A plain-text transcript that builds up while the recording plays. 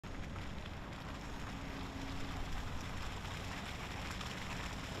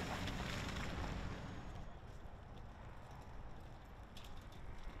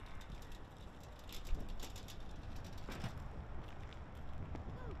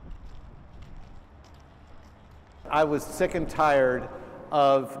I was sick and tired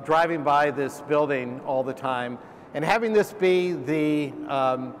of driving by this building all the time and having this be the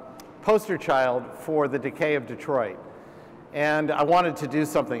poster child for the decay of Detroit. And I wanted to do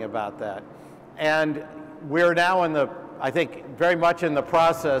something about that. And we're now I think, very much in the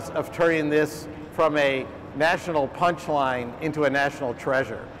process of turning this from a national punchline into a national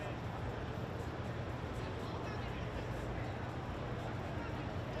treasure.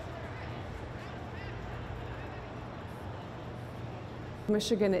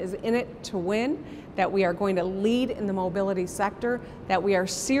 Michigan is in it to win, that we are going to lead in the mobility sector, that we are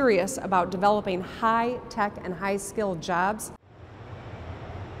serious about developing high-tech and high-skilled jobs.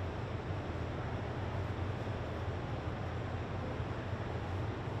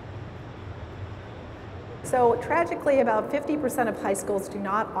 So tragically, about 50% of high schools do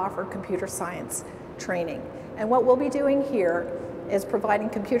not offer computer science training. And what we'll be doing here is providing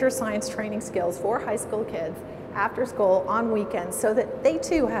computer science training skills for high school kids after school on weekends so that they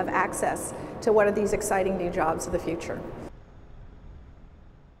too have access to one of these exciting new jobs of the future.